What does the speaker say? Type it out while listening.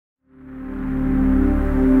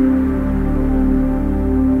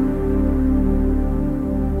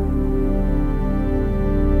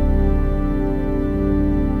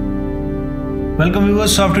Welcome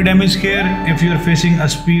viewers, Softedemy is here. If you are facing a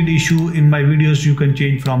speed issue in my videos, you can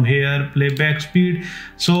change from here, playback speed.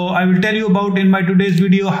 So I will tell you about in my today's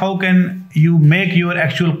video how can you make your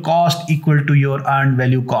actual cost equal to your earned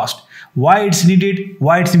value cost. Why it's needed,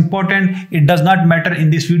 why it's important, it does not matter in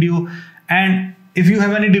this video. And if you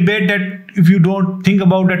have any debate that if you don't think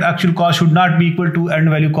about that actual cost should not be equal to earned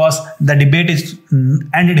value cost, the debate is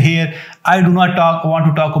ended here. I do not want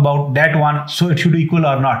to talk about that one, so it should equal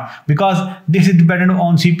or not, because this is dependent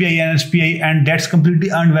on CPI and SPI, and that's completely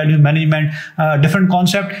earned value management, different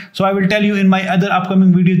concept. So I will tell you in my other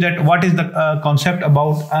upcoming videos that what is the concept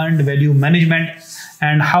about earned value management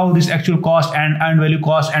and how this actual cost and earned value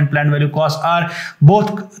cost and planned value cost are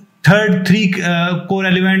both three core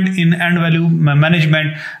element in earned value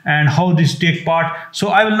management and how this take part. So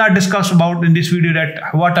I will not discuss about in this video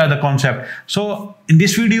that what are the concept. So in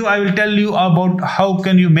this video I will tell you about how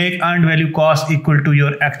can you make earned value cost equal to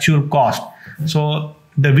your actual cost. So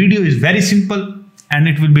the video is very simple and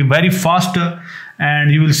it will be very faster,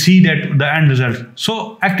 and you will see that the end result.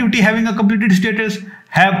 So activity having a completed status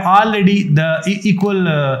have already the equal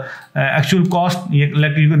actual cost,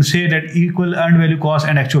 like you can say that equal earned value cost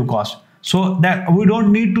and actual cost. So that we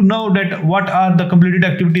don't need to know that what are the completed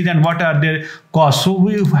activities and what are their costs. So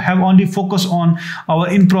we have only focus on our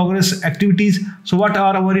in progress activities. So what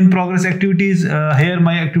are our in progress activities? Here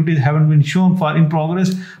my activities haven't been shown for in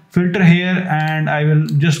progress. Filter here and I will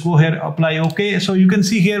just go here, apply OK. So you can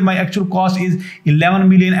see here my actual cost is 11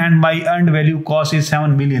 million and my earned value cost is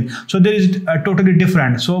 7 million. So there is totally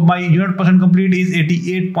different. So my unit percent complete is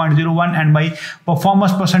 88.01 and my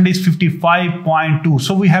performance percent is 55.2.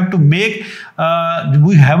 So we have to make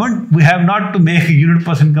we have not to make unit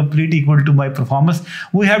percent complete equal to my performance.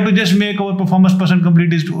 We have to just make our performance percent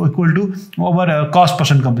complete is equal to our cost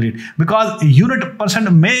percent complete, because unit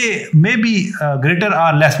percent may be greater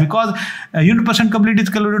or less, because unit percent complete is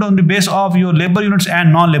calculated on the base of your labor units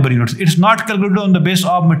and non-labor units. It's not calculated on the base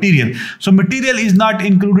of material. So material is not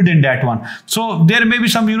included in that one. So there may be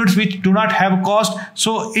some units which do not have cost.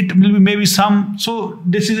 So it will be maybe some. So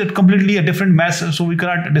this is completely a different mess. So we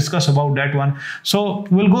cannot discuss about that one. So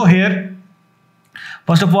we'll go here.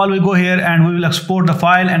 First of all, we go here and we will export the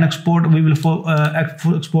file and export. We will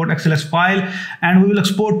export XLS file, and we will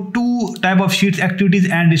export two type of sheets, activities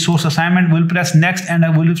and resource assignment. We'll press next and I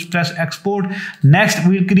will press export. Next,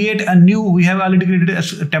 we'll create a new. We have already created a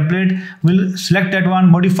template. We'll select that one,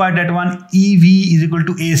 modify that one. EV is equal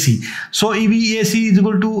to AC. So EV AC is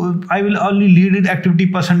equal to. I will only lead it activity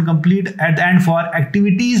percent complete at the end for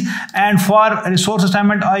activities, and for resource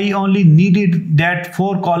assignment I only needed that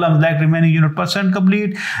 4 columns like remaining unit percent complete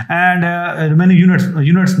and remaining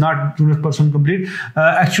units not unit percent complete,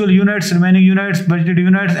 actual units, remaining units, budgeted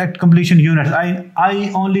units, at completion units.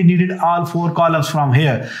 I only needed all 4 columns from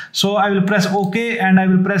here. So I will press OK and I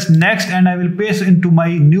will press next and I will paste into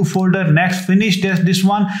my new folder. Next, finish this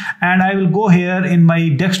one, and I will go here in my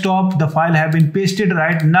desktop. The file have been pasted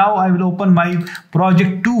right now. I will open my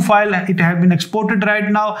project 2 file. It have been exported right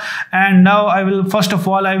now, and now I will first of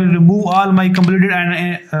all I will remove all my completed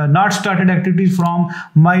and not started activities from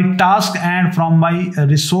my task and from my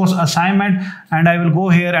resource assignment, and I will go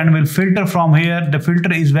here and will filter from here. The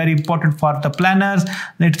filter is very important for the planners.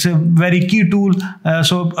 It's a very key tool.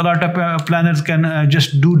 So a lot of planners can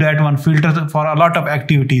just do that one, filter for a lot of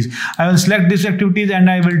activities. I will select these activities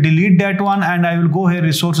and I will delete that one, and I will go here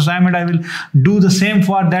resource assignment. I will do the same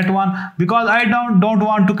for that one, because I don't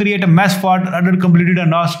want to create a mess for other completed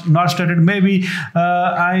and not started. Maybe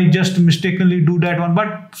I just mistakenly do that one,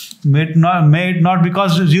 but made not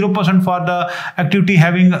because 0% for the activity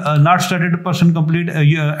having not started percent complete,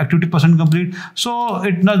 activity percent complete. So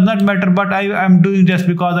it does not matter, but I am doing just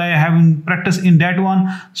because I haven't practiced in that one.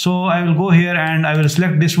 So I will go here and I will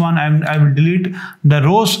select this one, and I will delete the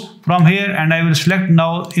rows from here, and I will select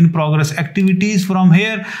now in progress activities from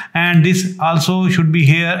here, and this also should be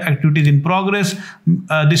here, activities in progress.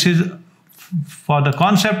 This is for the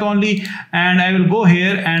concept only, and I will go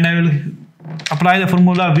here and I will apply the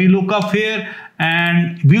formula VLOOKUP here,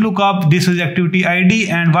 and VLOOKUP, this is activity ID,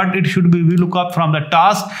 and what it should be VLOOKUP from the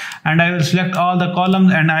task, and I will select all the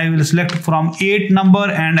columns and I will select from 8 number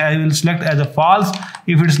and I will select as a false.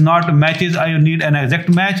 If it's not matches, I will need an exact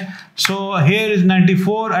match. So here is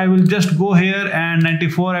 94. I will just go here and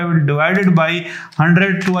 94 I will divide it by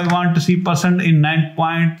 100 to I want to see percent in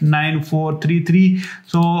 9.9433.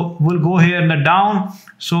 So we'll go here in the down.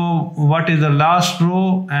 So what is the last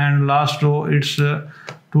row? And last row it's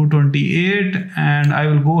 228, and I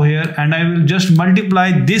will go here and I will just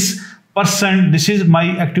multiply this percent, this is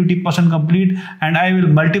my activity percent complete, and I will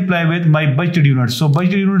multiply with my budgeted units. So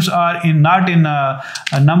budgeted units are not in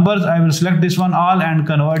numbers. I will select this one all and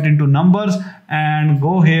convert into numbers and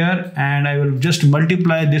go here, and I will just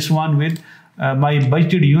multiply this one with my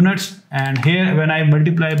budgeted units. And here when I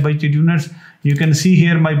multiply budgeted units, you can see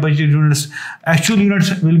here my budgeted units, actual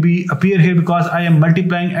units will be appear here because I am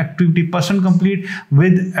multiplying activity percent complete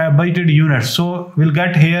with budgeted units. So we'll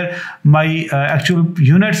get here my actual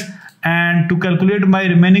units. And to calculate my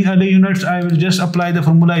remaining other units, I will just apply the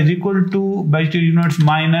formula is equal to budgeted units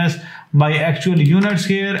minus my actual units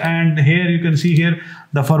here. And here you can see here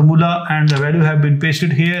the formula and the value have been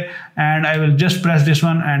pasted here, and I will just press this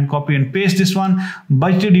one and copy and paste this one.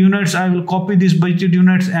 Budgeted units, I will copy these budgeted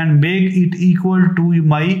units and make it equal to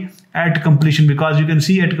my at completion, because you can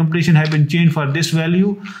see at completion have been changed for this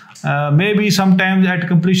value. Maybe sometimes at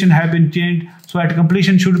completion have been changed. So at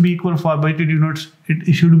completion should be equal for budgeted units.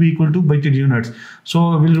 It should be equal to budgeted units.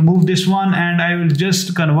 So we'll remove this one and I will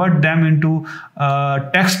just convert them into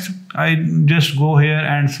text. I just go here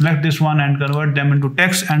and select this one and convert them into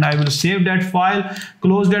text, and I will save that file,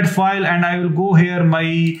 close that file, and I will go here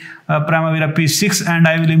my Primavera P6 and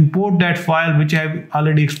I will import that file which I have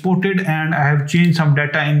already exported, and I have changed some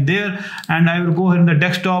data in there. And I will go here in the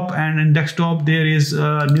desktop, and in desktop there is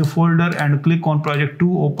a new folder, and click on project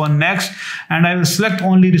 2, open next, and I will select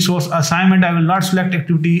only resource assignment. I will not select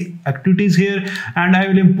activities here, and I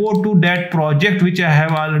will import to that project which I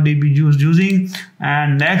have already been using,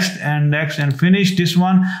 and next and next and finish this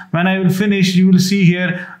one. When I will finish, you will see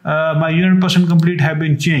here my unit percent complete have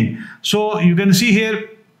been changed. So you can see here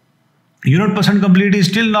unit percent complete is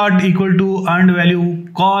still not equal to earned value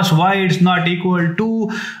cost. Why it's not equal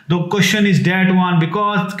to? The question is that one,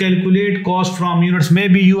 because calculate cost from units,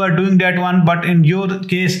 maybe you are doing that one, but in your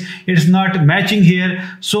case it's not matching here.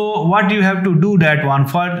 So what you have to do that one,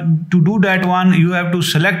 to do that one, you have to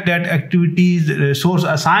select that activities resource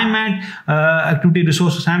assignment, activity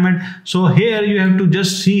resource assignment. So here you have to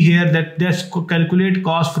just see here that this calculate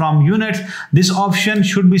cost from units. This option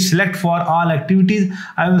should be select for all activities.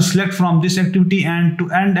 I will select from this activity, and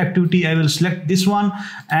to end activity I will select this one.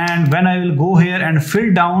 And when I will go here and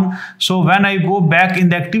fill down, so when I go back in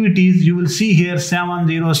the activities, you will see here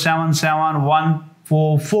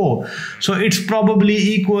 7077144. So it's probably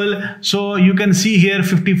equal. So you can see here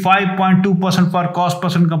 55.2% for cost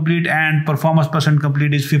percent complete and performance percent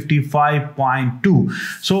complete is 55.2.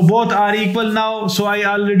 So both are equal now. So I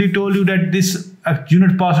already told you that this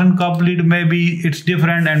unit percent complete, maybe it's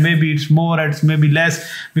different and maybe it's more, it's maybe less,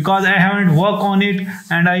 because I haven't worked on it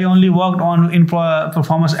and I only worked on in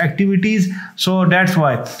performance activities. So that's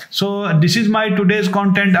why. So this is my today's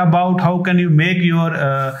content about how can you make your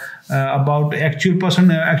about actual cost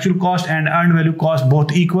and earned value cost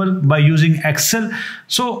both equal by using Excel.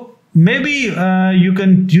 So maybe you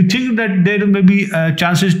think that there may be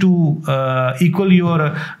chances to equal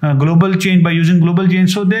your global change by using global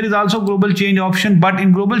change. So there is also global change option, but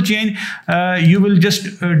in global change you will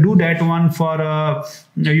just do that one for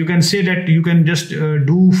you can say that you can just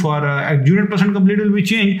do for unit percent complete will be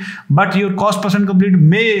changed, but your cost percent complete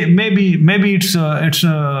maybe it's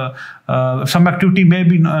some activity may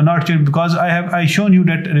be not changed, because I shown you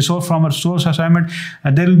that resource from a resource assignment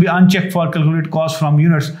there will be unchecked for calculate cost from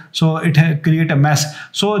units, so it create a mess.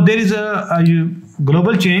 So there is a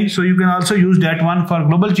global change, so you can also use that one. For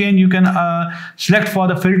global change you can select for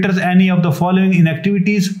the filters any of the following in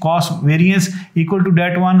activities, cost variance equal to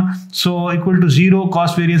that one, so equal to 0,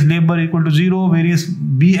 cost variance labor equal to 0, variance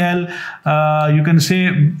BL, you can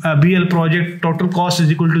say BL project total cost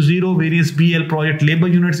is equal to 0, variance BL project labor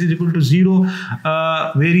units is equal to 0,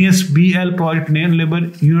 variance BL project labor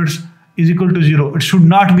units is equal to 0. It should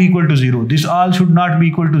not be equal to 0. This all should not be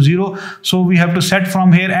equal to 0. So we have to set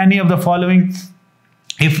from here any of the following.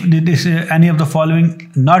 If this any of the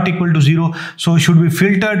following not equal to 0, so it should be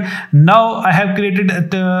filtered. Now I have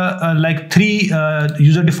created like 3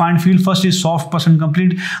 user defined field. First is soft percent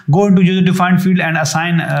complete. Go into user defined field and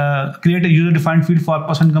assign create a user defined field for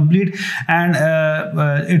percent complete, and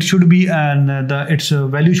it should be its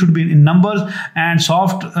value should be in numbers. And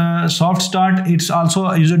soft start, it's also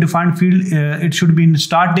a user defined field. It should be in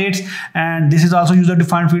start dates, and this is also user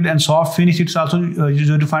defined field. And soft finish, it's also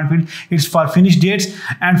user defined field. It's for finish dates.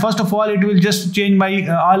 and first of all it will just change my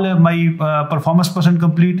all my performance percent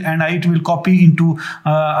complete, and it will copy into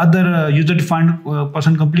other user defined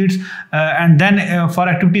percent completes, and then for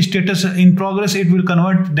activity status in progress it will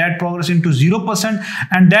convert that progress into 0%,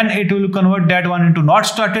 and then it will convert that one into not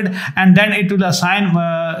started, and then it will assign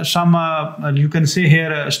some you can say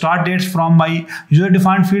here start dates from my user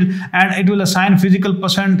defined field, and it will assign physical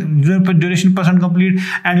percent, duration percent complete,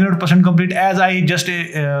 and unit percent complete as I just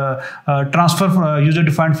transfer user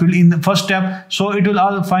defined field in the first step. So it will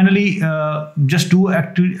all finally just do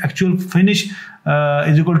actual finish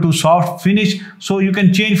is equal to soft finish. So you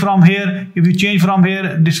can change from here. If you change from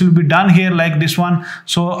here, this will be done here like this one.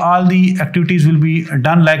 So all the activities will be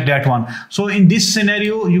done like that one. So in this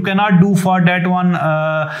scenario you cannot do for that one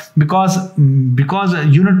because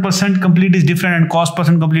unit percent complete is different and cost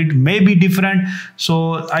percent complete may be different.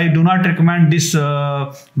 So I do not recommend this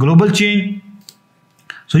global change.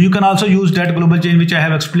 So you can also use that global change which I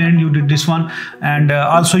have explained. You did this one, and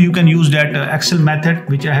also you can use that Excel method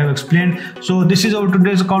which I have explained. So this is our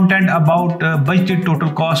today's content about budgeted total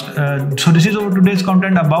cost. So this is our today's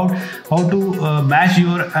content about how to match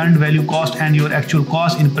your earned value cost and your actual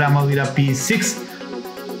cost in Primavera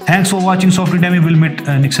P6. Thanks for watching Softedemy. We'll meet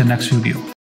next video.